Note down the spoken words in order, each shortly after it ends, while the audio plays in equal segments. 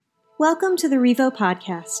Welcome to the Revo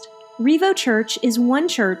Podcast. Revo Church is one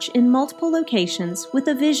church in multiple locations with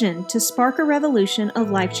a vision to spark a revolution of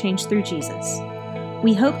life change through Jesus.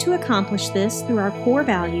 We hope to accomplish this through our core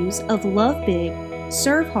values of love big,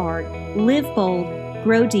 serve hard, live bold,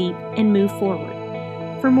 grow deep, and move forward.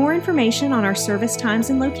 For more information on our service times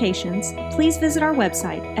and locations, please visit our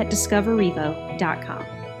website at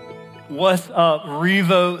discoverrevo.com. What's up,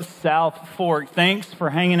 Revo South Fork? Thanks for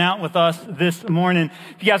hanging out with us this morning.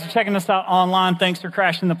 If you guys are checking us out online, thanks for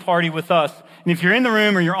crashing the party with us. And if you're in the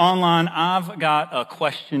room or you're online, I've got a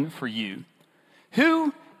question for you.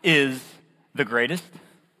 Who is the greatest?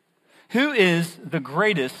 Who is the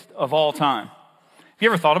greatest of all time? Have you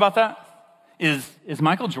ever thought about that? Is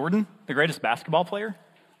Michael Jordan the greatest basketball player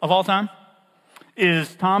of all time?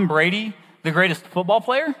 Is Tom Brady the greatest football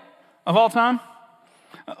player of all time?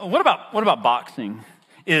 What about boxing?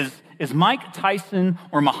 Is Mike Tyson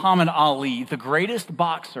or Muhammad Ali the greatest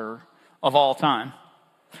boxer of all time?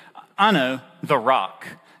 I know, The Rock.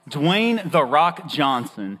 Dwayne "The Rock"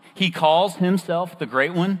 Johnson. He calls himself the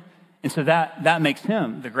great one, and so that makes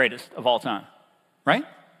him the greatest of all time, right?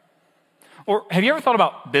 Or have you ever thought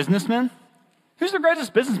about businessmen? Who's the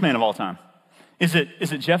greatest businessman of all time? Is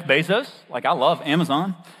it Jeff Bezos? Like, I love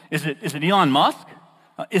Amazon. Is it Elon Musk?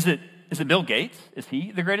 Is it Bill Gates? Is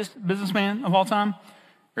he the greatest businessman of all time?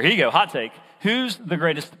 Or here you go, hot take. Who's the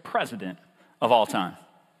greatest president of all time?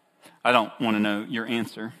 I don't want to know your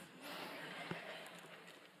answer.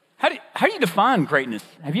 How do you define greatness?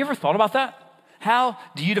 Have you ever thought about that? How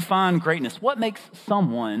do you define greatness? What makes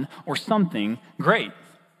someone or something great?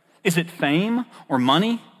 Is it fame or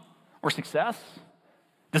money or success?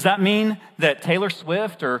 Does that mean that Taylor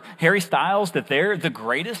Swift or Harry Styles, that they're the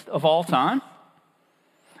greatest of all time?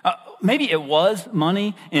 Maybe it was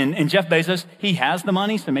money, and Jeff Bezos, he has the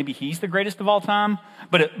money, so maybe he's the greatest of all time.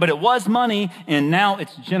 But it was money, and now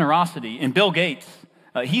it's generosity. And Bill Gates,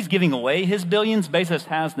 he's giving away his billions. Bezos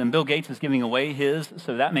has them. Bill Gates is giving away his,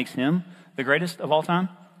 so that makes him the greatest of all time.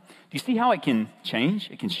 Do you see how it can change?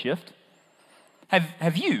 It can shift?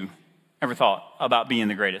 Have you ever thought about being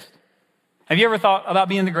the greatest? Have you ever thought about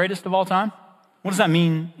being the greatest of all time? What does that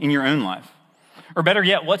mean in your own life? Or better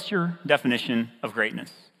yet, what's your definition of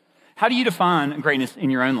greatness? How do you define greatness in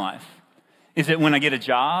your own life? Is it when I get a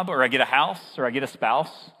job, or I get a house, or I get a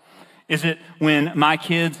spouse? Is it when my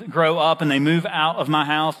kids grow up and they move out of my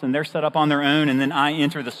house and they're set up on their own, and then I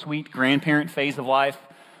enter the sweet grandparent phase of life?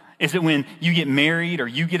 Is it when you get married, or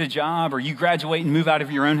you get a job, or you graduate and move out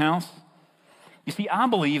of your own house? You see, I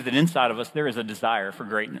believe that inside of us there is a desire for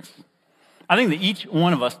greatness. I think that each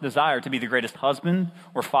one of us desire to be the greatest husband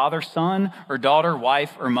or father, son or daughter,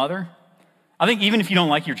 wife or mother. I think even if you don't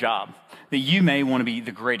like your job, that you may want to be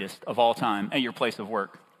the greatest of all time at your place of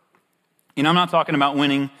work. And I'm not talking about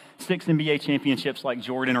winning 6 NBA championships like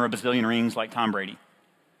Jordan or a bazillion rings like Tom Brady.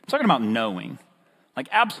 I'm talking about knowing, like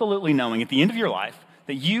absolutely knowing at the end of your life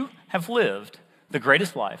that you have lived the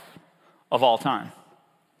greatest life of all time.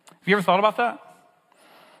 Have you ever thought about that?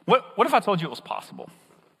 What if I told you it was possible?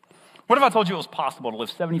 What if I told you it was possible to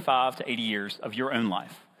live 75 to 80 years of your own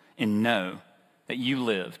life and know that you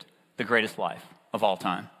lived the greatest life of all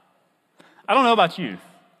time? I don't know about you.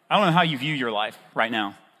 I don't know how you view your life right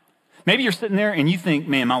now. Maybe you're sitting there and you think,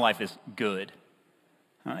 man, my life is good.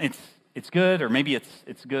 It's good, or maybe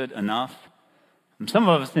it's good enough. And some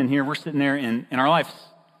of us in here, we're sitting there and our life's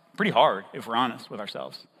pretty hard if we're honest with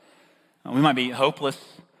ourselves. We might be hopeless,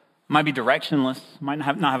 might be directionless, might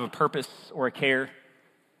not have a purpose or a care.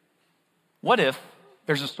 What if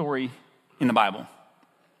there's a story in the Bible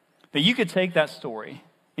that you could take that story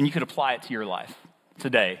and you could apply it to your life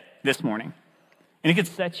today, this morning, and it could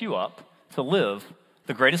set you up to live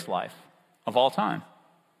the greatest life of all time?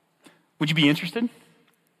 Would you be interested?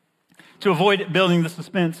 To avoid building the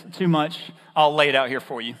suspense too much, I'll lay it out here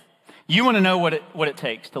for you. You want to know what it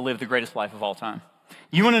takes to live the greatest life of all time.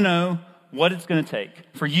 You want to know what it's going to take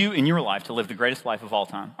for you in your life to live the greatest life of all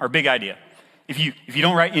time. Our big idea. If you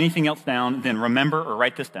don't write anything else down, then remember or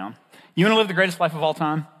write this down. You want to live the greatest life of all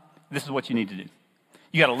time? This is what you need to do.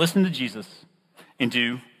 You got to listen to Jesus and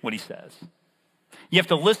do what he says. You have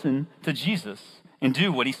to listen to Jesus and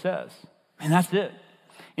do what he says. And that's it.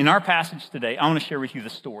 In our passage today, I want to share with you the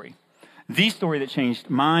story that changed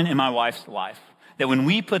mine and my wife's life. That when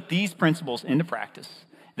we put these principles into practice,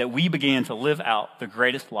 that we began to live out the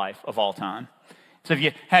greatest life of all time. So if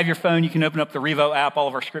you have your phone, you can open up the Revo app. All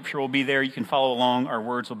of our scripture will be there. You can follow along. Our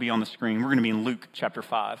words will be on the screen. We're going to be in Luke chapter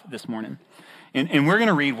 5 this morning. And we're going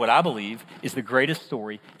to read what I believe is the greatest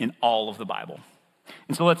story in all of the Bible.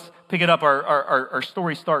 And so let's pick it up. Our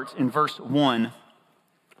story starts in verse 1.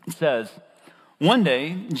 It says, "One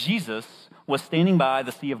day, Jesus was standing by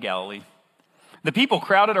the Sea of Galilee. The people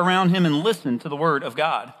crowded around him and listened to the word of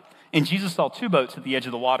God. And Jesus saw 2 boats at the edge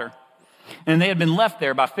of the water, and they had been left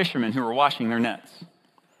there by fishermen who were washing their nets.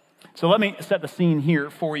 So let me set the scene here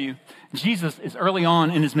for you. Jesus is early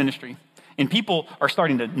on in his ministry, and people are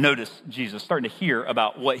starting to notice Jesus, starting to hear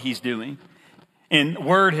about what he's doing. And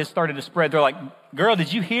word has started to spread. They're like, girl,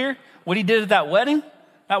 did you hear what he did at that wedding?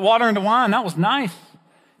 That water into wine, that was nice.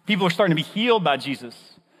 People are starting to be healed by Jesus.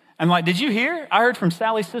 I'm like, did you hear? I heard from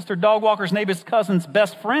Sally's sister, dog walker's neighbor's cousin's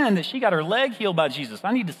best friend, that she got her leg healed by Jesus.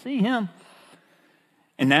 I need to see him.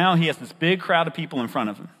 And now he has this big crowd of people in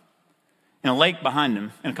front of him, and a lake behind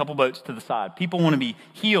him, and a couple boats to the side. People want to be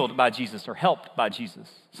healed by Jesus or helped by Jesus.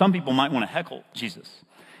 Some people might want to heckle Jesus.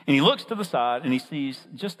 And he looks to the side, and he sees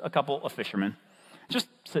just a couple of fishermen just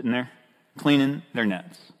sitting there cleaning their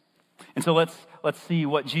nets. And so let's see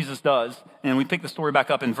what Jesus does. And we pick the story back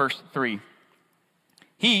up in verse 3.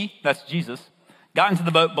 He, that's Jesus, got into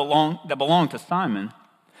the boat that belonged to Simon,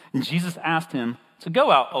 and Jesus asked him to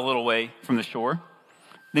go out a little way from the shore.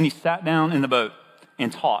 Then he sat down in the boat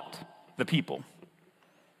and taught the people.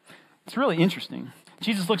 It's really interesting.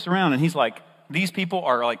 Jesus looks around and he's like, these people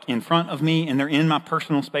are like in front of me and they're in my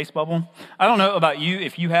personal space bubble. I don't know about you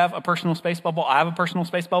if you have a personal space bubble. I have a personal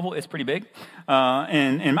space bubble. It's pretty big.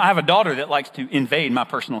 And I have a daughter that likes to invade my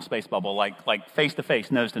personal space bubble, like face to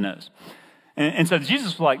face, nose to nose. And so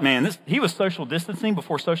Jesus was like, man, he was social distancing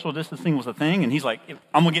before social distancing was a thing. And he's like,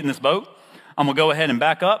 I'm going to get in this boat. I'm going to go ahead and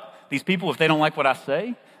back up. These people, if they don't like what I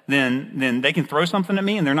say, then they can throw something at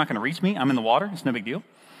me and they're not going to reach me. I'm in the water. It's no big deal.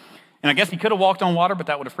 And I guess he could have walked on water, but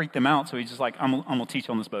that would have freaked them out. So he's just like, I'm going to teach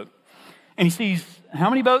on this boat. And he sees how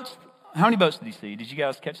many boats? How many boats did he see? Did you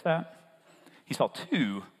guys catch that? He saw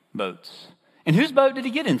 2 boats. And whose boat did he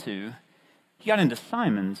get into? He got into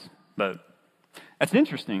Simon's boat. That's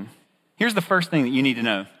interesting. Here's the first thing that you need to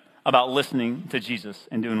know about listening to Jesus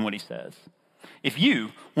and doing what he says. If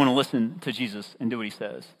you want to listen to Jesus and do what he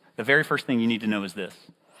says, the very first thing you need to know is this,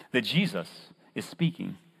 that Jesus is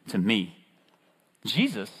speaking to me.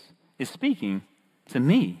 Jesus is speaking to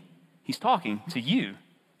me. He's talking to you.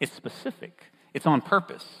 It's specific. It's on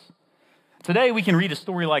purpose. Today we can read a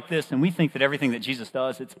story like this and we think that everything that Jesus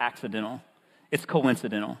does, it's accidental. It's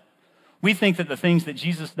coincidental. We think that the things that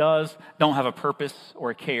Jesus does don't have a purpose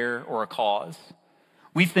or a care or a cause.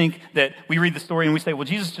 We think that we read the story and we say, well,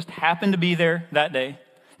 Jesus just happened to be there that day.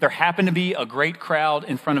 There happened to be a great crowd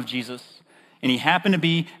in front of Jesus. And he happened to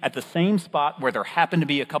be at the same spot where there happened to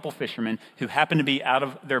be a couple fishermen who happened to be out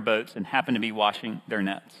of their boats and happened to be washing their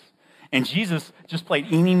nets. And Jesus just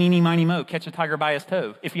played eeny, meeny, miny, mo, catch a tiger by his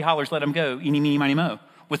toe. If he hollers, let him go, eeny, meeny, miny, mo,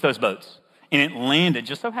 with those boats. And it landed,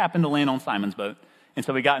 just so happened to land on Simon's boat. And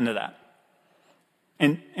so we got into that.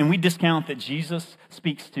 And we discount that Jesus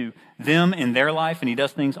speaks to them in their life and he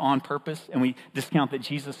does things on purpose. And we discount that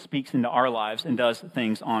Jesus speaks into our lives and does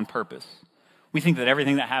things on purpose. We think that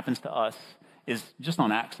everything that happens to us is just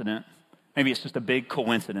on accident. Maybe it's just a big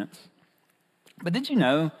coincidence. But did you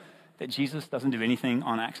know that Jesus doesn't do anything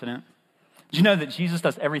on accident? Did you know that Jesus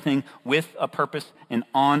does everything with a purpose and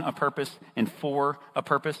on a purpose and for a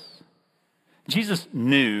purpose? Jesus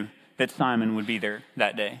knew that Simon would be there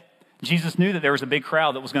that day. Jesus knew that there was a big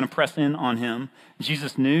crowd that was going to press in on him.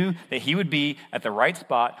 Jesus knew that he would be at the right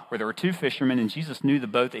spot where there were 2 fishermen, and Jesus knew the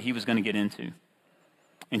boat that he was going to get into.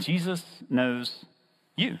 And Jesus knows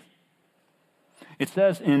you. It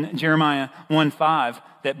says in Jeremiah 1:5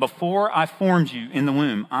 that before I formed you in the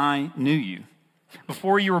womb, I knew you.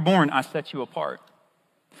 Before you were born, I set you apart.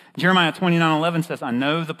 Jeremiah 29:11 says, I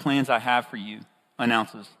know the plans I have for you,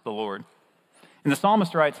 announces the Lord. And the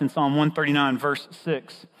psalmist writes in Psalm 139, verse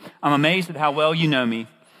 6, I'm amazed at how well you know me.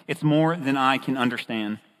 It's more than I can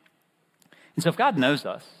understand. And so if God knows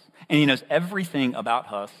us and he knows everything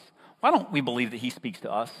about us, why don't we believe that he speaks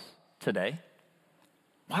to us today?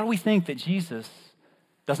 Why do we think that Jesus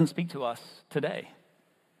doesn't speak to us today?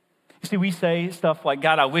 You see, we say stuff like,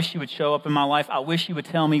 God, I wish you would show up in my life. I wish you would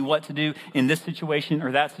tell me what to do in this situation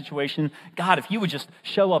or that situation. God, if you would just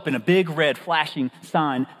show up in a big red flashing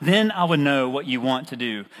sign, then I would know what you want to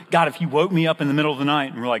do. God, if you woke me up in the middle of the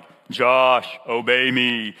night and were like, Josh, obey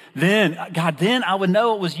me, then I would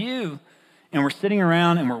know it was you. And we're sitting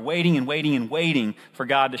around and we're waiting and waiting and waiting for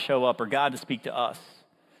God to show up or God to speak to us.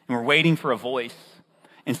 And we're waiting for a voice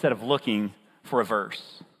instead of looking for a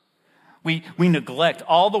verse. We neglect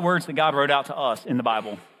all the words that God wrote out to us in the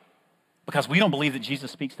Bible because we don't believe that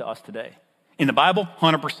Jesus speaks to us today. In the Bible,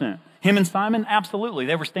 100%. Him and Simon, absolutely.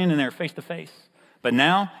 They were standing there face to face. But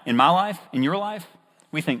now, in my life, in your life,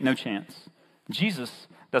 we think no chance. Jesus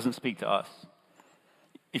doesn't speak to us.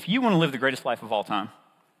 If you want to live the greatest life of all time,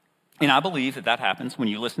 and I believe that happens when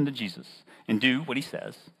you listen to Jesus and do what he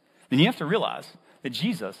says, then you have to realize that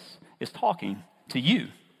Jesus is talking to you.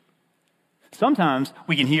 Sometimes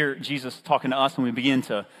we can hear Jesus talking to us and we begin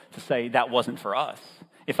to say that wasn't for us.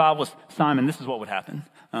 If I was Simon, this is what would happen.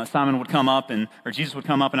 Simon would come up or Jesus would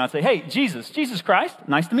come up and I'd say, hey, Jesus Christ,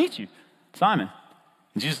 nice to meet you, Simon.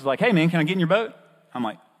 And Jesus is like, hey man, can I get in your boat? I'm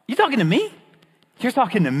like, you talking to me? You're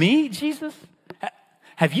talking to me, Jesus?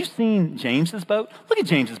 Have you seen James's boat? Look at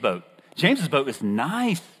James's boat. James's boat is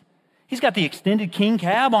nice. He's got the extended king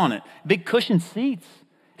cab on it, big cushioned seats.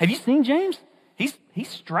 Have you seen James? He's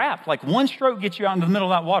strapped. Like one stroke gets you out into the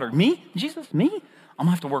middle of that water. Me? Jesus? Me? I'm going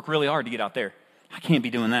to have to work really hard to get out there. I can't be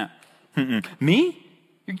doing that. Me?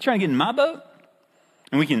 You're trying to get in my boat?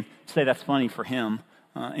 And we can say that's funny for him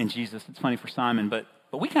and Jesus. It's funny for Simon. But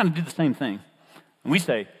we kind of do the same thing. And we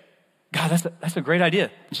say, God, that's a great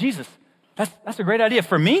idea. Jesus, that's a great idea.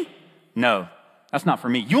 For me? No, that's not for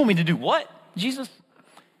me. You want me to do what, Jesus?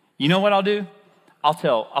 You know what I'll do? I'll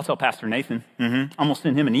tell Pastor Nathan. I'm going to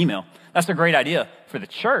send him an email. That's a great idea for the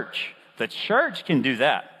church. The church can do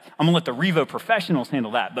that. I'm going to let the Revo professionals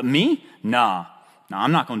handle that. But me? Nah,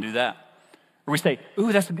 I'm not going to do that. Or we say,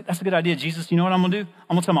 ooh, that's a good idea, Jesus. You know what I'm going to do?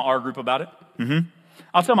 I'm going to tell my R group about it.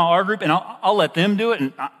 I'll tell my R group, and I'll let them do it,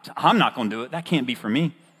 and I'm not going to do it. That can't be for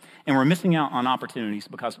me. And we're missing out on opportunities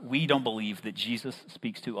because we don't believe that Jesus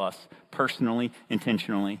speaks to us personally,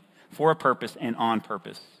 intentionally, for a purpose and on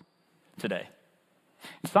purpose today.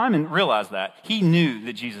 Simon realized that. He knew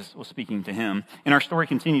that Jesus was speaking to him. And our story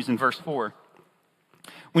continues in verse 4.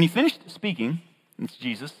 When he finished speaking, it's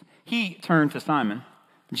Jesus, he turned to Simon.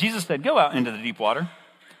 Jesus said, go out into the deep water.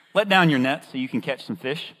 Let down your net so you can catch some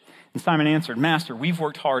fish. And Simon answered, Master, we've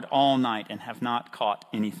worked hard all night and have not caught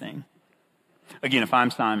anything. Again, if I'm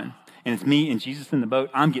Simon and it's me and Jesus in the boat,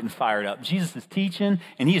 I'm getting fired up. Jesus is teaching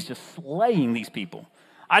and he is just slaying these people.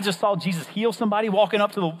 I just saw Jesus heal somebody walking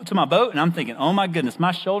up to my boat, and I'm thinking, oh my goodness,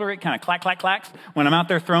 my shoulder, it kind of clacks when I'm out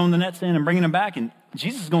there throwing the nets in and bringing them back, and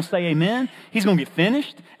Jesus is going to say amen. He's going to get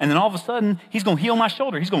finished, and then all of a sudden, he's going to heal my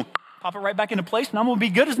shoulder. He's going to pop it right back into place, and I'm going to be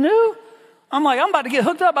good as new. I'm like, I'm about to get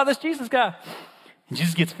hooked up by this Jesus guy. And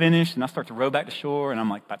Jesus gets finished, and I start to row back to shore, and I'm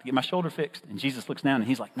like, about to get my shoulder fixed. And Jesus looks down, and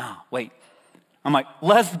he's like, nah, wait. I'm like,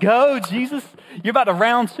 let's go, Jesus. You're about to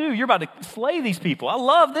round two. You're about to slay these people. I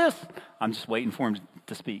love this. I'm just waiting for him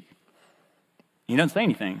to speak. He doesn't say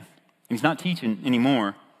anything. And he's not teaching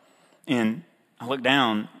anymore. And I look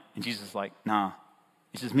down, and Jesus is like, nah,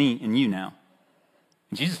 it's just me and you now.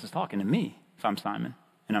 And Jesus is talking to me if I'm Simon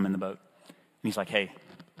and I'm in the boat. And he's like, hey,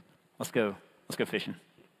 let's go fishing.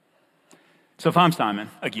 So if I'm Simon,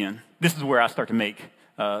 again, this is where I start to make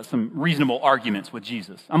some reasonable arguments with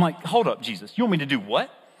Jesus. I'm like, hold up, Jesus. You want me to do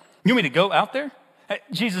what? You want me to go out there? Hey,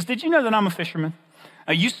 Jesus, did you know that I'm a fisherman?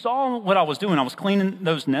 You saw what I was doing. I was cleaning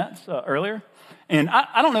those nets earlier. And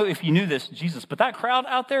I don't know if you knew this, Jesus, but that crowd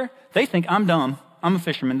out there, they think I'm dumb. I'm a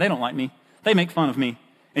fisherman. They don't like me. They make fun of me.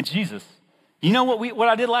 And Jesus, you know what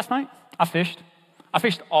I did last night? I fished. I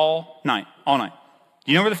fished all night.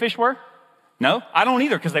 Do you know where the fish were? No, I don't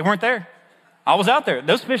either because they weren't there. I was out there.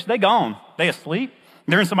 Those fish, they gone. They asleep.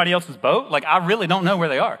 They're in somebody else's boat. Like, I really don't know where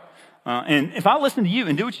they are. And if I listen to you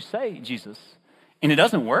and do what you say, Jesus, and it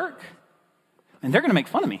doesn't work, then they're going to make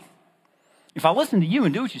fun of me. If I listen to you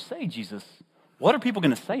and do what you say, Jesus, what are people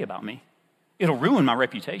going to say about me? It'll ruin my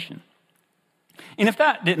reputation. And if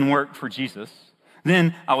that didn't work for Jesus,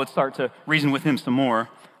 then I would start to reason with him some more.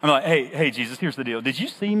 I'm like, hey, Jesus, here's the deal. Did you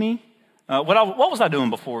see me? What was I doing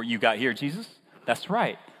before you got here, Jesus? That's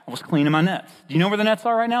right. I was cleaning my nets. Do you know where the nets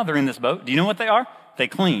are right now? They're in this boat. Do you know what they are? They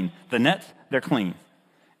clean. The nets, they're clean.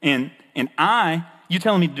 And you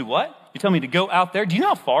telling me to do what? You telling me to go out there? Do you know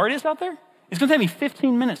how far it is out there? It's going to take me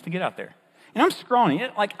 15 minutes to get out there. And I'm scrawny.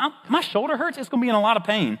 My shoulder hurts. It's going to be in a lot of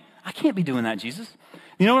pain. I can't be doing that, Jesus.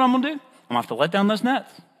 You know what I'm going to do? I'm going to have to let down those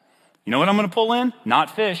nets. You know what I'm going to pull in?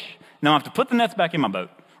 Not fish. Now I have to put the nets back in my boat,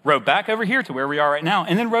 row back over here to where we are right now,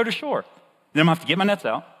 and then row to shore. Then I'm going to have to get my nets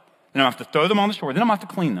out. Then I'm going to have to throw them on the shore. Then I'm going to have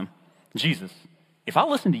to clean them. Jesus, if I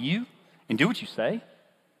listen to you and do what you say,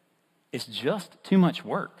 it's just too much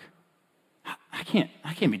work. I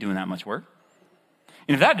can't be doing that much work.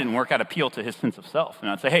 And if that didn't work, I'd appeal to his sense of self. And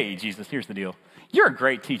I'd say, hey, Jesus, here's the deal. You're a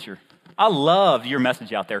great teacher. I loved your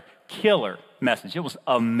message out there. Killer message. It was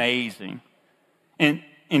amazing. And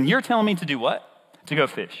you're telling me to do what? To go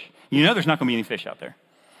fish. You know there's not going to be any fish out there.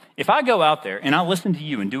 If I go out there and I listen to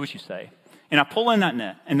you and do what you say, and I pull in that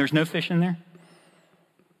net and there's no fish in there,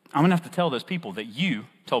 I'm going to have to tell those people that you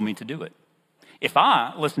told me to do it. If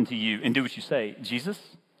I listen to you and do what you say, Jesus,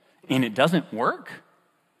 and it doesn't work,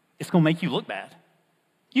 it's going to make you look bad.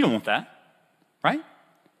 You don't want that, right?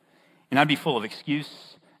 And I'd be full of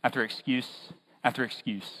excuse after excuse after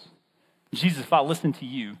excuse. Jesus, if I listen to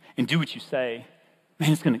you and do what you say,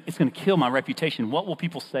 man, it's gonna kill my reputation. What will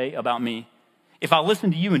people say about me? If I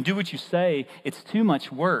listen to you and do what you say, it's too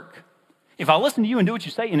much work. If I listen to you and do what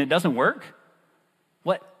you say and it doesn't work,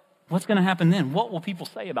 what's gonna happen then? What will people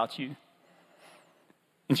say about you?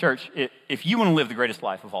 In church, if you wanna live the greatest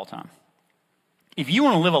life of all time, if you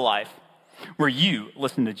wanna live a life where you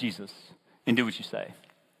listen to Jesus and do what you say,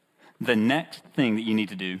 the next thing that you need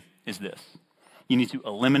to do is this. You need to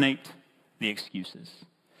eliminate the excuses.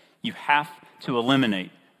 You have to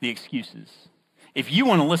eliminate the excuses. If you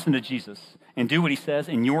want to listen to Jesus and do what he says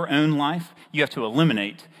in your own life, you have to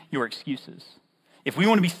eliminate your excuses. If we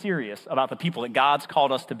want to be serious about the people that God's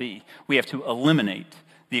called us to be, we have to eliminate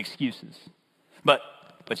the excuses. But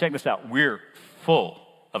check this out. We're full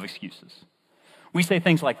of excuses. We say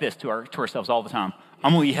things like this to ourselves all the time.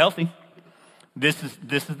 I'm going to eat healthy. This is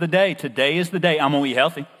the day. Today is the day I'm going to eat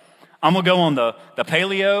healthy. I'm going to go on the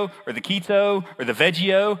paleo or the keto or the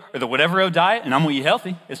veggie or the whatever diet, and I'm going to eat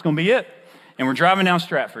healthy. It's going to be it. And we're driving down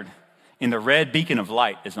Stratford, and the red beacon of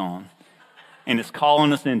light is on, and it's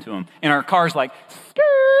calling us into them. And our car's like,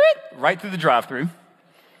 skirt, right through the drive-thru.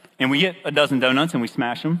 And we get a dozen donuts, and we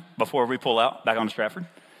smash them before we pull out back onto Stratford.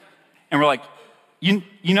 And we're like, you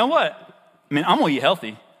know what? I mean, I'm going to eat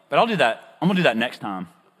healthy, but I'll do that. I'm going to do that next time.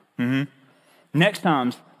 Next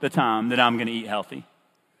time's the time that I'm going to eat healthy.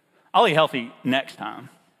 I'll eat healthy next time.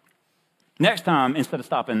 Next time, instead of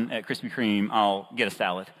stopping at Krispy Kreme, I'll get a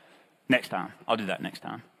salad. Next time. I'll do that next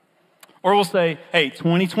time. Or we'll say, hey,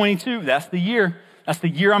 2022, that's the year. That's the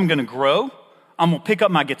year I'm going to grow. I'm going to pick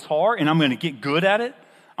up my guitar, and I'm going to get good at it.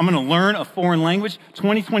 I'm going to learn a foreign language.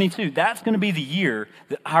 2022, that's going to be the year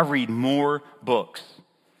that I read more books.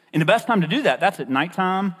 And the best time to do that, that's at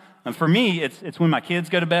nighttime. And for me, it's when my kids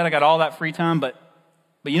go to bed. I got all that free time. But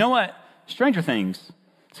you know what? Stranger Things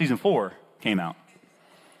Season 4 came out.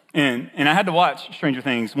 And I had to watch Stranger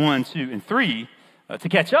Things 1, 2, and 3 to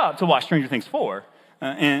catch up to watch Stranger Things 4.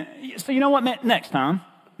 And so you know what, man? Next time.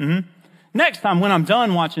 Next time when I'm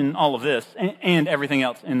done watching all of this and everything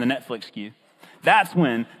else in the Netflix queue, that's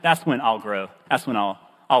when I'll grow. That's when I'll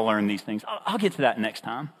learn these things. I'll get to that next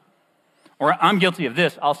time. Or I'm guilty of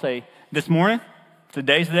this. I'll say, this morning,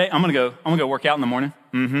 today's the day, I'm gonna go work out in the morning.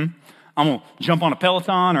 I'm going to jump on a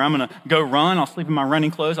Peloton, or I'm going to go run. I'll sleep in my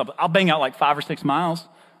running clothes. I'll bang out like 5 or 6 miles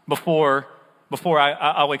before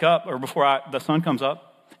I wake up or before the sun comes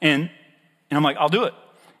up. And I'm like, I'll do it.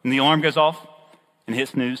 And the alarm goes off and hit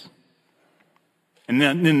snooze. And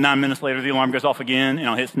then 9 minutes later, the alarm goes off again and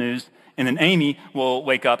I'll hit snooze. And then Amy will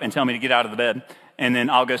wake up and tell me to get out of the bed. And then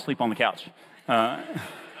I'll go sleep on the couch. And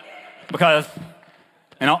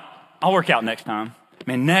I'll work out next time.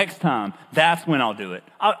 Man, next time, that's when I'll do it.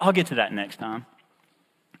 I'll get to that next time.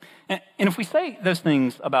 And if we say those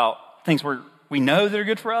things about things where we know that are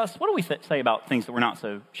good for us, what do we say about things that we're not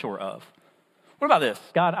so sure of? What about this?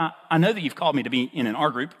 God, I know that you've called me to be in an R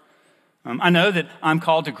group. I know that I'm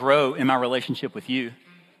called to grow in my relationship with you.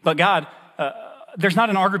 But God, there's not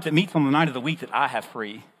an R group that meets on the night of the week that I have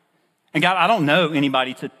free. And God, I don't know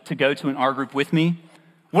anybody to go to an R group with me.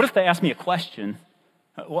 What if they ask me a question?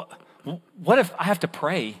 What if I have to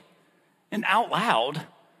pray and out loud?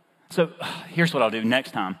 So here's what I'll do next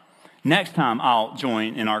time. Next time I'll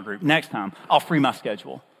join in our group. Next time I'll free my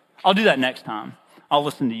schedule. I'll do that next time. I'll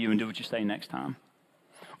listen to you and do what you say next time.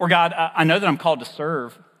 Or God, I know that I'm called to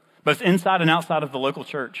serve both inside and outside of the local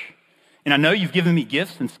church. And I know you've given me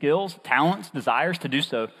gifts and skills, talents, desires to do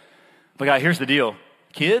so. But God, here's the deal.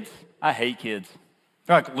 Kids, I hate kids.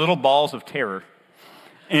 They're like little balls of terror.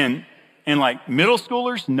 And like middle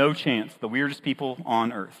schoolers, no chance. The weirdest people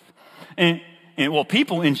on earth. And well,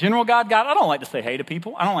 people in general, God, I don't like to say hey to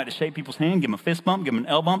people. I don't like to shake people's hand, give them a fist bump, give them an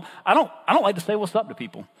elbow bump. I don't like to say what's up to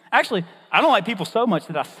people. Actually, I don't like people so much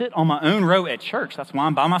that I sit on my own row at church. That's why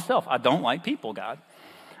I'm by myself. I don't like people, God.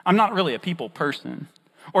 I'm not really a people person.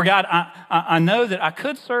 Or God, I know that I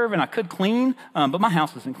could serve and I could clean, but my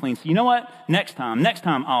house isn't clean. So you know what? Next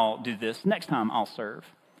time I'll do this. Next time I'll serve.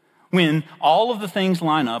 When all of the things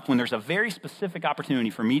line up, when there's a very specific opportunity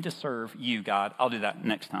for me to serve you, God, I'll do that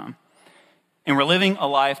next time. And we're living a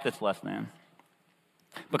life that's less than.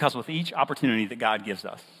 Because with each opportunity that God gives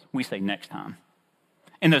us, we say next time.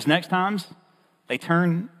 And those next times, they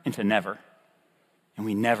turn into never. And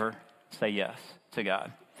we never say yes to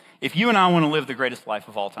God. If you and I want to live the greatest life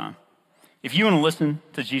of all time, if you want to listen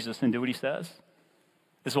to Jesus and do what he says,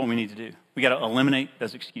 this is what we need to do. We got to eliminate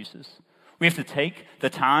those excuses. We have to take the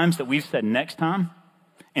times that we've said next time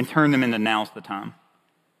and turn them into now's the time.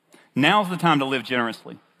 Now's the time to live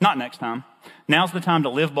generously, not next time. Now's the time to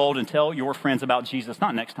live bold and tell your friends about Jesus,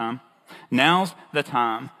 not next time. Now's the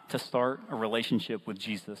time to start a relationship with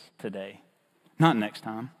Jesus today, not next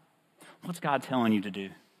time. What's God telling you to do?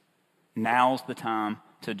 Now's the time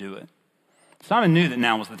to do it. Simon knew that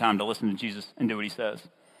now was the time to listen to Jesus and do what he says.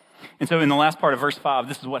 And so in the last part of verse 5,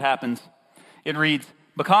 this is what happens. It reads,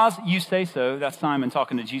 "Because you say so," that's Simon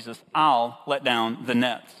talking to Jesus, "I'll let down the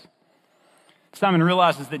nets." Simon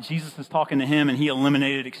realizes that Jesus is talking to him and he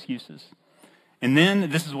eliminated excuses. And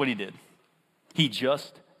then this is what he did. He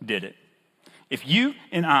just did it. If you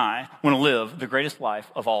and I want to live the greatest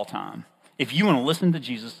life of all time, if you want to listen to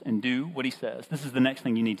Jesus and do what he says, this is the next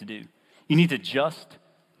thing you need to do. You need to just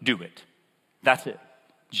do it. That's it.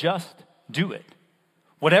 Just do it.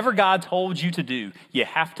 Whatever God told you to do, you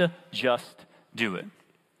have to just do it.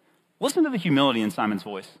 Listen to the humility in Simon's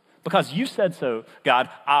voice. Because you said so, God,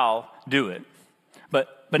 I'll do it.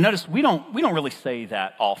 But notice, we don't really say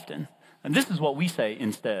that often. And this is what we say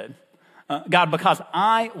instead. God, because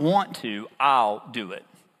I want to, I'll do it.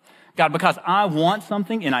 God, because I want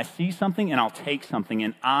something and I see something and I'll take something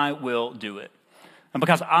and I will do it. And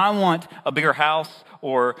because I want a bigger house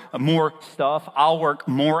or more stuff, I'll work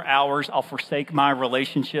more hours. I'll forsake my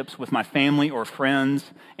relationships with my family or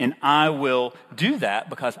friends, and I will do that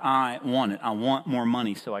because I want it. I want more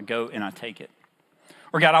money, so I go and I take it.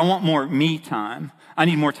 Or God, I want more me time. I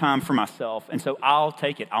need more time for myself, and so I'll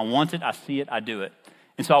take it. I want it, I see it, I do it.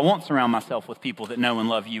 And so I won't surround myself with people that know and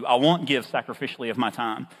love you. I won't give sacrificially of my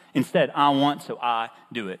time. Instead, I want, so I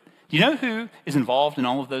do it. Do you know who is involved in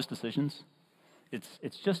all of those decisions?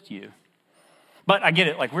 It's just you. But I get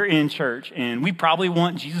it, like we're in church and we probably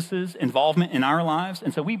want Jesus' involvement in our lives.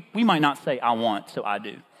 And so we might not say, I want, so I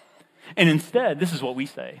do. And instead, this is what we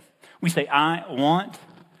say. We say, I want,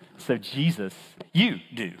 so Jesus, you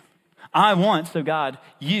do. I want, so God,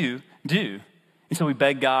 you do. And so we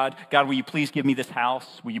beg God, God, will you please give me this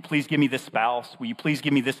house? Will you please give me this spouse? Will you please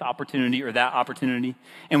give me this opportunity or that opportunity?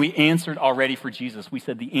 And we answered already for Jesus. We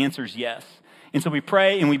said the answer is yes. And so we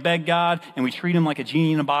pray and we beg God and we treat him like a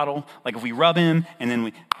genie in a bottle. Like if we rub him and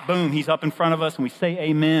then boom, he's up in front of us and we say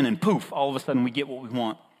amen and poof, all of a sudden we get what we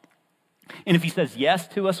want. And if he says yes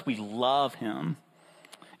to us, we love him.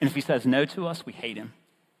 And if he says no to us, we hate him.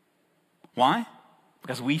 Why?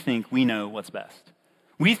 Because we think we know what's best.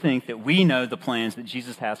 We think that we know the plans that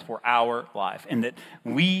Jesus has for our life and that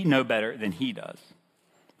we know better than he does.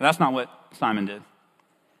 But that's not what Simon did.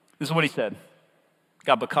 This is what he said.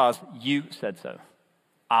 God, because you said so,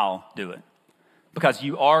 I'll do it. Because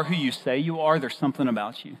you are who you say you are, there's something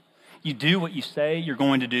about you. You do what you say you're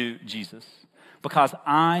going to do, Jesus. Because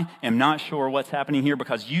I am not sure what's happening here,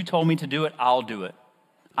 because you told me to do it, I'll do it.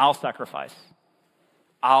 I'll sacrifice.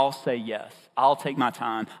 I'll say yes. I'll take my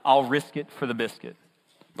time. I'll risk it for the biscuit.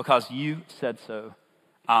 Because you said so,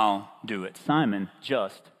 I'll do it. Simon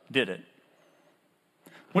just did it.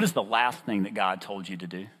 What is the last thing that God told you to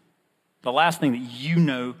do? The last thing that you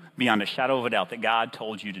know beyond a shadow of a doubt that God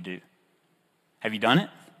told you to do. Have you done it?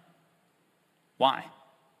 Why?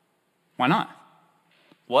 Why not?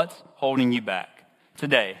 What's holding you back?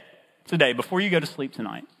 Today, before you go to sleep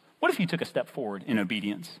tonight, what if you took a step forward in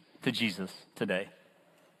obedience to Jesus today?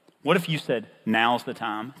 What if you said, now's the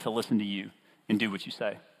time to listen to you and do what you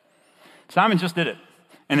say? Simon just did it.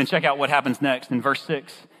 And then check out what happens next. In verse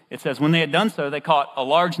 6, it says, when they had done so, they caught a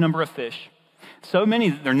large number of fish, so many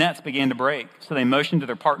that their nets began to break. So they motioned to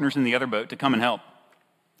their partners in the other boat to come and help.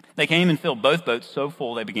 They came and filled both boats so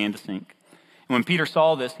full they began to sink. And when Peter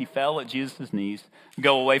saw this, he fell at Jesus' knees.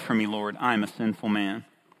 Go away from me, Lord, I am a sinful man.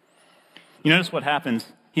 You notice what happens?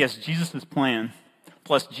 He has Jesus' plan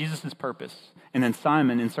plus Jesus' purpose. And then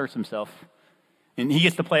Simon inserts himself. And he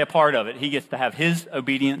gets to play a part of it. He gets to have his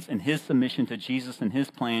obedience and his submission to Jesus and his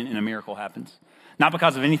plan, and a miracle happens. Not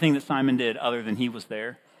because of anything that Simon did other than he was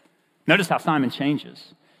there. Notice how Simon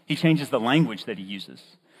changes. He changes the language that he uses.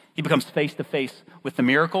 He becomes face to face with the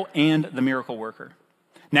miracle and the miracle worker.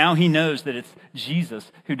 Now he knows that it's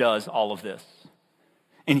Jesus who does all of this.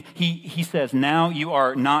 And he says, now you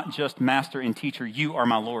are not just master and teacher, you are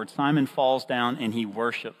my Lord. Simon falls down and he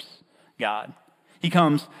worships God. He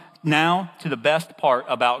comes now to the best part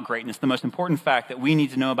about greatness, the most important fact that we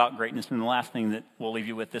need to know about greatness, and the last thing that we'll leave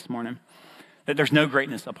you with this morning, that there's no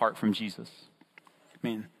greatness apart from Jesus. I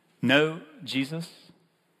mean, no Jesus,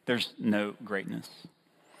 there's no greatness.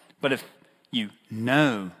 But if you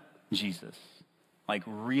know Jesus, like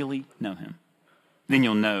really know him, then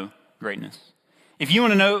you'll know greatness. If you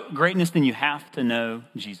want to know greatness, then you have to know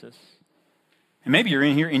Jesus. And maybe you're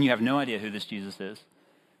in here and you have no idea who this Jesus is.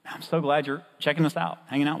 I'm so glad you're checking us out,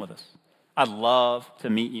 hanging out with us. I'd love to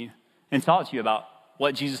meet you and talk to you about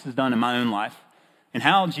what Jesus has done in my own life and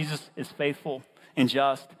how Jesus is faithful and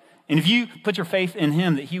just And if you put your faith in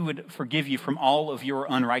him, that he would forgive you from all of your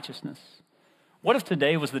unrighteousness. What if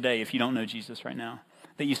today was the day, if you don't know Jesus right now,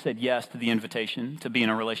 that you said yes to the invitation to be in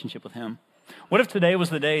a relationship with him? What if today was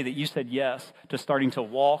the day that you said yes to starting to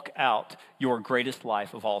walk out your greatest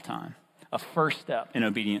life of all time? A first step in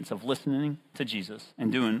obedience of listening to Jesus and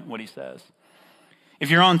doing what he says. If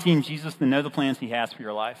you're on Team Jesus, then know the plans he has for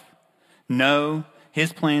your life. Know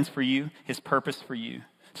his plans for you, his purpose for you.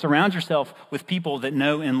 Surround yourself with people that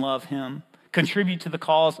know and love him. Contribute to the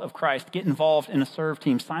cause of Christ. Get involved in a serve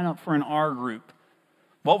team. Sign up for an R group.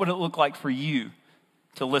 What would it look like for you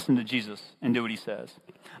to listen to Jesus and do what he says?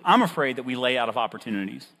 I'm afraid that we lay out of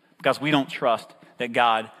opportunities because we don't trust that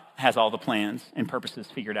God has all the plans and purposes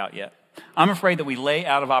figured out yet. I'm afraid that we lay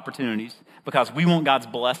out of opportunities because we want God's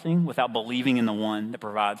blessing without believing in the one that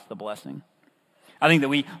provides the blessing. I think that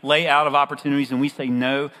we lay out of opportunities and we say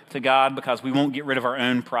no to God because we won't get rid of our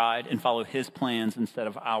own pride and follow his plans instead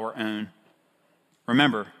of our own.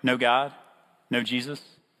 Remember, no God, no Jesus,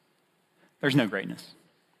 there's no greatness.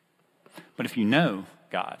 But if you know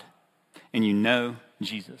God and you know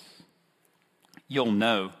Jesus, you'll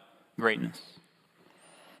know greatness.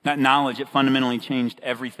 That knowledge, it fundamentally changed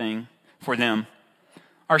everything for them.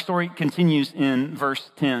 Our story continues in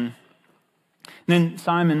verse 10. Then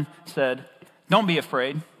Simon said, "Don't be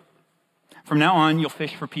afraid. From now on, you'll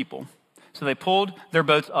fish for people." So they pulled their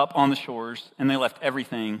boats up on the shores, and they left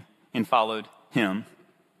everything and followed him.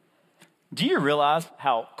 Do you realize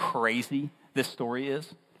how crazy this story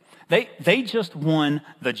is? They just won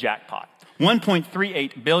the jackpot.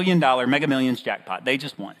 $1.38 billion Mega Millions jackpot. They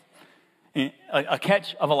just won. A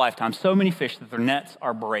catch of a lifetime. So many fish that their nets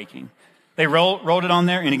are breaking. They rolled it on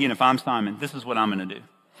there, and again, if I'm Simon, this is what I'm going to do.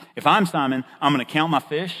 If I'm Simon, I'm going to count my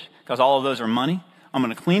fish, because all of those are money. I'm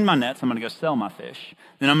going to clean my nets. I'm going to go sell my fish.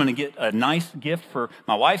 Then I'm going to get a nice gift for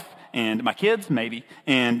my wife and my kids, maybe,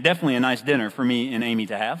 and definitely a nice dinner for me and Amy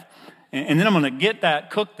to have. And then I'm going to get that,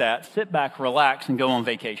 cook that, sit back, relax, and go on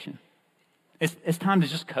vacation. It's time to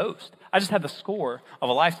just coast. I just had the score of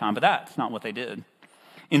a lifetime, but that's not what they did.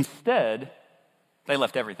 Instead, they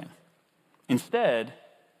left everything. Instead,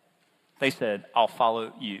 they said, "I'll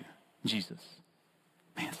follow you, Jesus."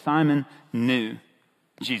 Man, Simon knew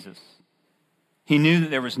Jesus. He knew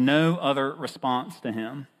that there was no other response to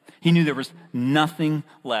him. He knew there was nothing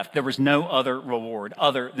left. There was no other reward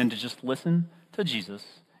other than to just listen to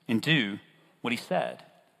Jesus and do what he said.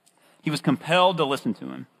 He was compelled to listen to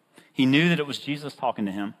him. He knew that it was Jesus talking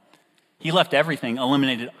to him. He left everything,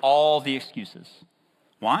 eliminated all the excuses.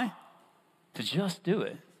 Why? To just do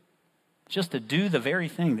it. Just to do the very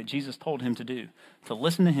thing that Jesus told him to do. To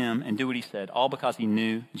listen to him and do what he said, all because he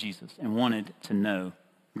knew Jesus and wanted to know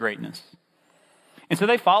greatness. And so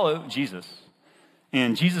they follow Jesus.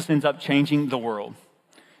 And Jesus ends up changing the world.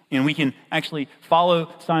 And we can actually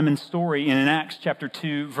follow Simon's story. And in Acts chapter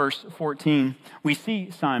 2, verse 14, we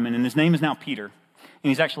see Simon, and his name is now Peter. And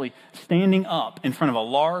he's actually standing up in front of a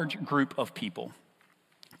large group of people,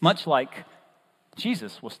 much like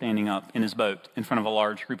Jesus was standing up in his boat in front of a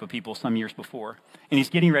large group of people some years before. And he's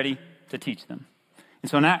getting ready to teach them. And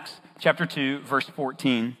so in Acts chapter 2, verse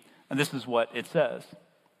 14, this is what it says.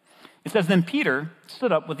 It says, "Then Peter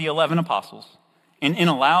stood up with the 11 apostles, and in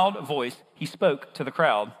a loud voice he spoke to the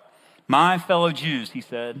crowd. 'My fellow Jews,' he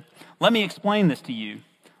said, 'let me explain this to you.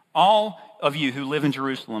 All of you who live in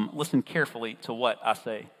Jerusalem, listen carefully to what I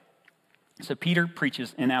say.'" So Peter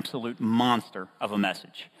preaches an absolute monster of a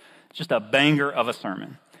message, just a banger of a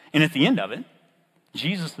sermon. And at the end of it,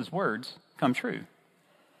 Jesus' words come true.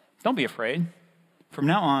 "Don't be afraid. From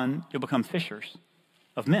now on, you'll become fishers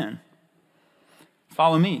of men.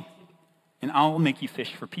 Follow me, and I'll make you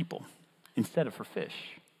fish for people instead of for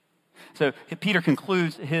fish." So Peter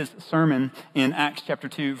concludes his sermon in Acts chapter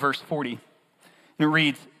 2, verse 40. And it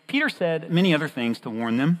reads, "Peter said many other things to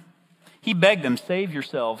warn them. He begged them, 'Save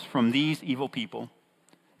yourselves from these evil people.'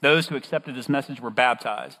 Those who accepted his message were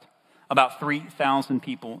baptized. About 3,000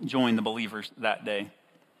 people joined the believers that day."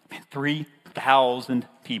 Man, 3,000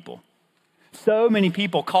 people. So many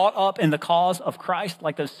people caught up in the cause of Christ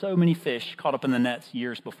like those so many fish caught up in the nets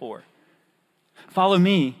years before. "Follow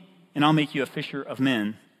me, and I'll make you a fisher of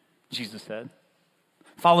men," Jesus said.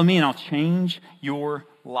 "Follow me, and I'll change your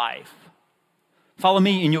life. Follow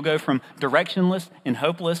me, and you'll go from directionless and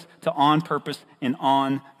hopeless to on purpose and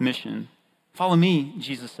on mission. Follow me,"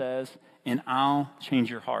 Jesus says, "and I'll change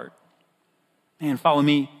your heart. And follow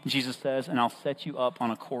me," Jesus says, "and I'll set you up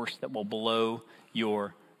on a course that will blow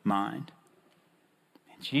your mind."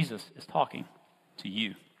 And Jesus is talking to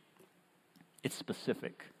you. It's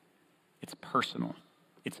specific. It's personal.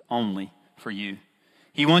 It's only for you.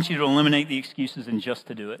 He wants you to eliminate the excuses and just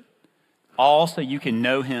to do it. all so you can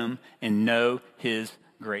know him and know his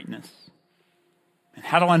greatness. And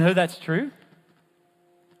how do I know that's true?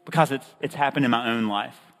 Because it's happened in my own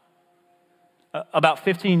life. About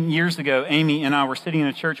 15 years ago, Amy and I were sitting in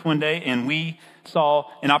a church one day, and we saw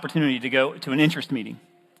an opportunity to go to an interest meeting,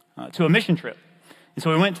 to a mission trip. And so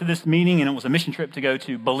we went to this meeting, and it was a mission trip to go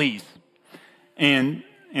to Belize. And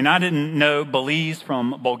I didn't know Belize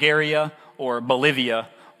from Bulgaria or Bolivia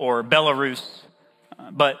or Belarus,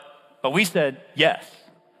 but we said yes.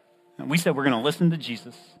 And we said we're going to listen to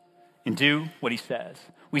Jesus and do what he says.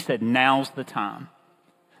 We said now's the time.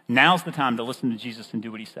 Now's the time to listen to Jesus and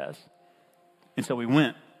do what he says. And so we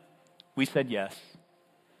went. We said yes.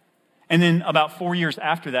 And then about 4 years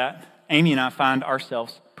after that, Amy and I find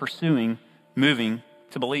ourselves pursuing moving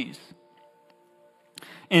to Belize.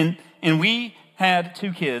 And we had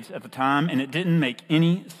 2 kids at the time, and it didn't make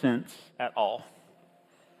any sense at all.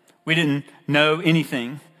 We didn't know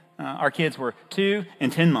anything. Our kids were 2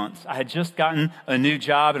 and 10 months. I had just gotten a new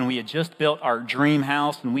job, and we had just built our dream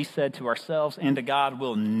house, and we said to ourselves and to God,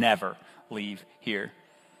 we'll never leave here.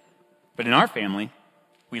 But in our family,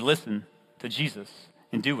 we listen to Jesus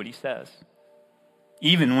and do what he says,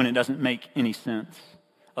 even when it doesn't make any sense,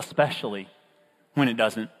 especially when it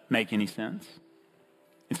doesn't make any sense.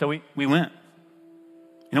 And so we went,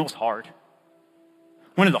 and it was hard.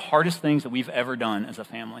 One of the hardest things that we've ever done as a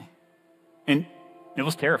family. And it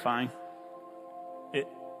was terrifying.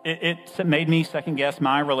 It made me second guess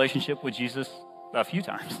my relationship with Jesus a few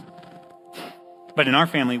times. But in our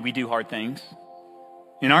family, we do hard things.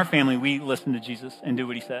 In our family, we listen to Jesus and do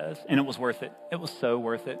what he says, and it was worth it. It was so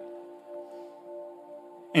worth it.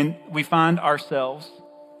 And we find ourselves,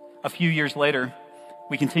 a few years later,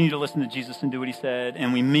 we continue to listen to Jesus and do what he said,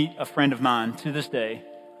 and we meet a friend of mine to this day,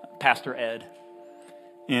 Pastor Ed.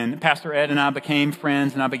 And Pastor Ed and I became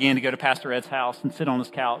friends, and I began to go to Pastor Ed's house and sit on his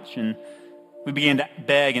couch, and we began to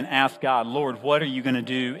beg and ask God, Lord, what are you going to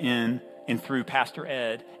do in and through Pastor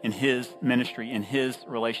Ed and his ministry and his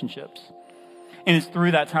relationships? And it's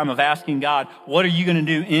through that time of asking God, what are you going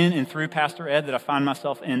to do in and through Pastor Ed, that I find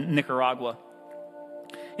myself in Nicaragua,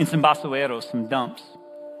 in some basueros, some dumps,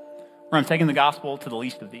 where I'm taking the gospel to the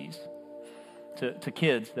least of these, to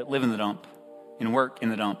kids that live in the dump and work in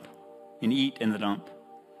the dump and eat in the dump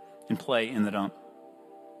and play in the dump.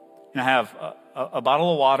 And I have a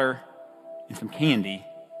bottle of water and some candy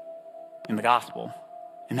and the gospel,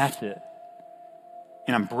 and that's it.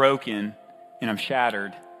 And I'm broken and I'm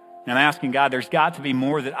shattered. And I'm asking God, there's got to be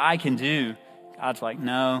more that I can do. God's like,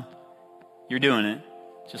 no, you're doing it.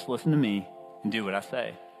 Just listen to me and do what I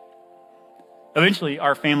say. Eventually,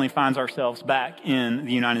 our family finds ourselves back in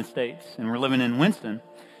the United States, and we're living in Winston.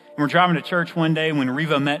 And we're driving to church one day when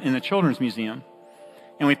Revo met in the Children's Museum,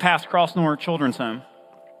 and we passed Crossnor Children's Home.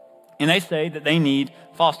 And they say that they need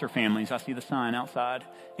foster families. I see the sign outside.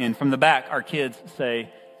 And from the back, our kids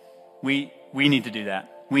say, we need to do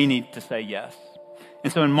that. We need to say yes.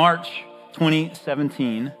 And so in March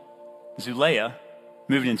 2017, Zulea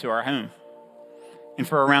moved into our home. And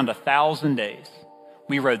for around 1,000 days,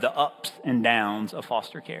 we rode the ups and downs of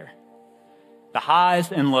foster care, the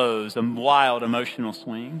highs and lows, the wild emotional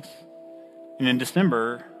swings. And in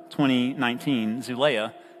December 2019,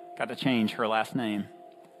 Zulea got to change her last name,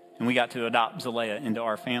 and we got to adopt Zulea into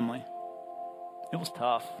our family. It was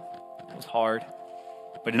tough. It was hard.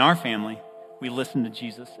 But in our family, we listen to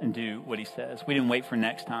Jesus and do what he says. We didn't wait for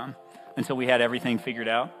next time until we had everything figured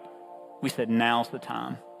out. We said, now's the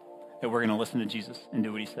time that we're going to listen to Jesus and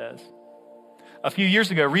do what he says. A few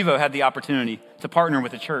years ago, Revo had the opportunity to partner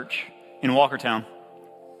with a church in Walkertown.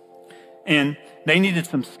 And they needed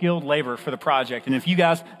some skilled labor for the project. And if you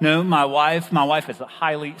guys know my wife is a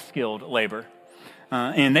highly skilled labor.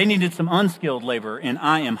 And they needed some unskilled labor, and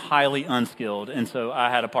I am highly unskilled. And so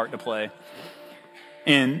I had a part to play.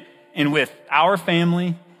 And with our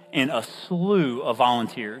family and a slew of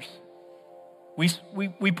volunteers,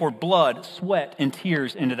 we poured blood, sweat, and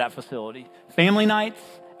tears into that facility. Family nights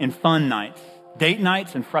and fun nights, date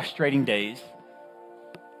nights and frustrating days.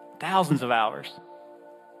 Thousands of hours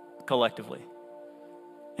collectively.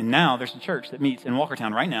 And now there's a church that meets in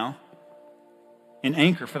Walkertown right now, an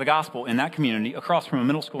anchor for the gospel in that community across from a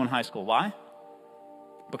middle school and high school. Why?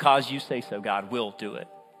 Because you say so, God will do it.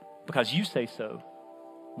 Because you say so,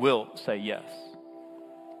 will say yes.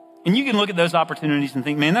 And you can look at those opportunities and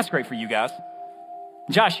think, man, that's great for you guys.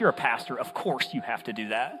 Josh, you're a pastor. Of course you have to do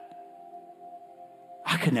that.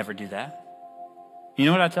 I could never do that. You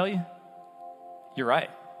know what I tell you? You're right.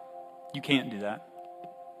 You can't do that.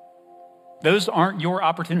 Those aren't your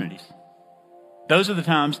opportunities. Those are the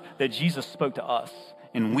times that Jesus spoke to us,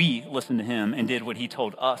 and we listened to him and did what he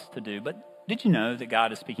told us to do. But did you know that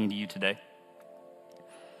God is speaking to you today?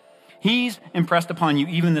 He's impressed upon you,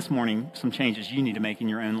 even this morning, some changes you need to make in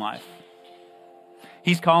your own life.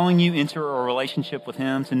 He's calling you into a relationship with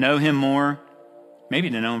him, to know him more, maybe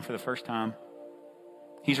to know him for the first time.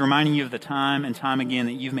 He's reminding you of the time and time again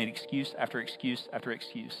that you've made excuse after excuse after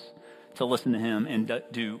excuse to listen to him and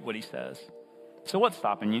do what he says. So what's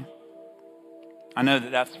stopping you? I know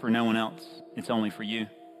that that's for no one else. It's only for you.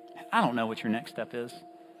 I don't know what your next step is.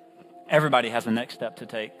 Everybody has a next step to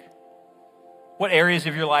take. What areas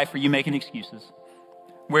of your life are you making excuses?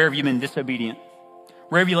 Where have you been disobedient?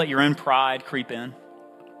 Where have you let your own pride creep in?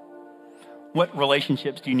 What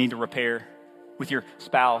relationships do you need to repair with your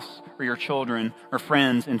spouse or your children or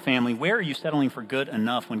friends and family? Where are you settling for good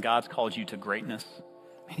enough when God's called you to greatness?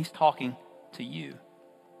 And he's talking to you.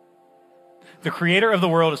 The creator of the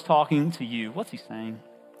world is talking to you. What's he saying?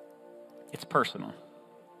 It's personal.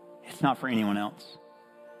 It's not for anyone else.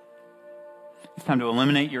 It's time to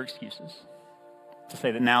eliminate your excuses, to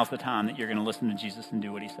say that now's the time that you're going to listen to Jesus and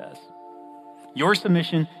do what he says. Your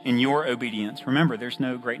submission and your obedience. Remember, there's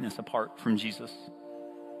no greatness apart from Jesus.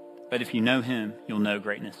 But if you know him, you'll know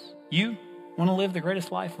greatness. You want to live the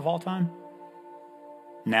greatest life of all time?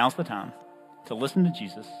 Now's the time to listen to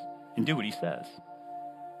Jesus and do what he says.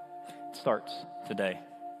 It starts today.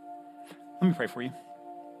 Let me pray for you.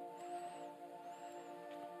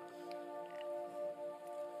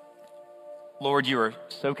 Lord, you are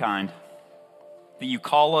so kind that you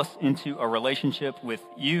call us into a relationship with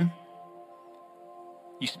you.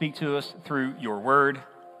 You speak to us through your word.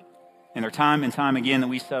 And there are time and time again that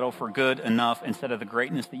we settle for good enough instead of the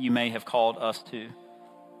greatness that you may have called us to.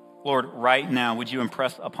 Lord, right now, would you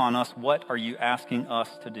impress upon us what are you asking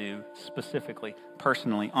us to do specifically,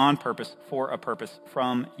 personally, on purpose, for a purpose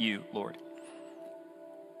from you, Lord?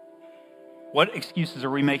 What excuses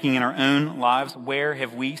are we making in our own lives? Where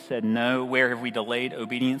have we said no? Where have we delayed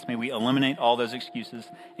obedience? May we eliminate all those excuses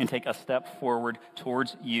and take a step forward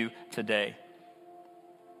towards you today.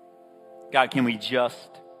 God, can we just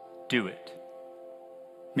do it?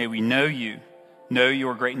 May we know you, know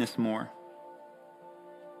your greatness more.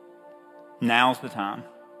 Now's the time,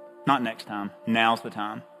 not next time, now's the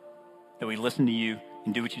time that we listen to you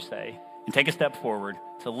and do what you say and take a step forward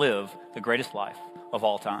to live the greatest life of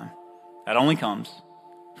all time. That only comes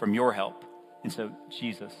from your help. And so,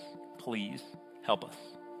 Jesus, please help us.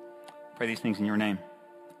 Pray these things in your name.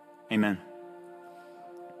 Amen.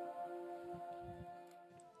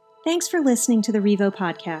 Thanks for listening to the Revo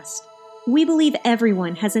podcast. We believe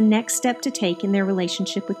everyone has a next step to take in their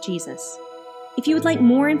relationship with Jesus. If you would like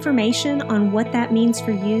more information on what that means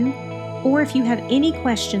for you, or if you have any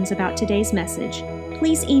questions about today's message,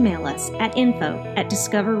 please email us at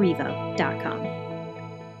info@discoverrevo.com.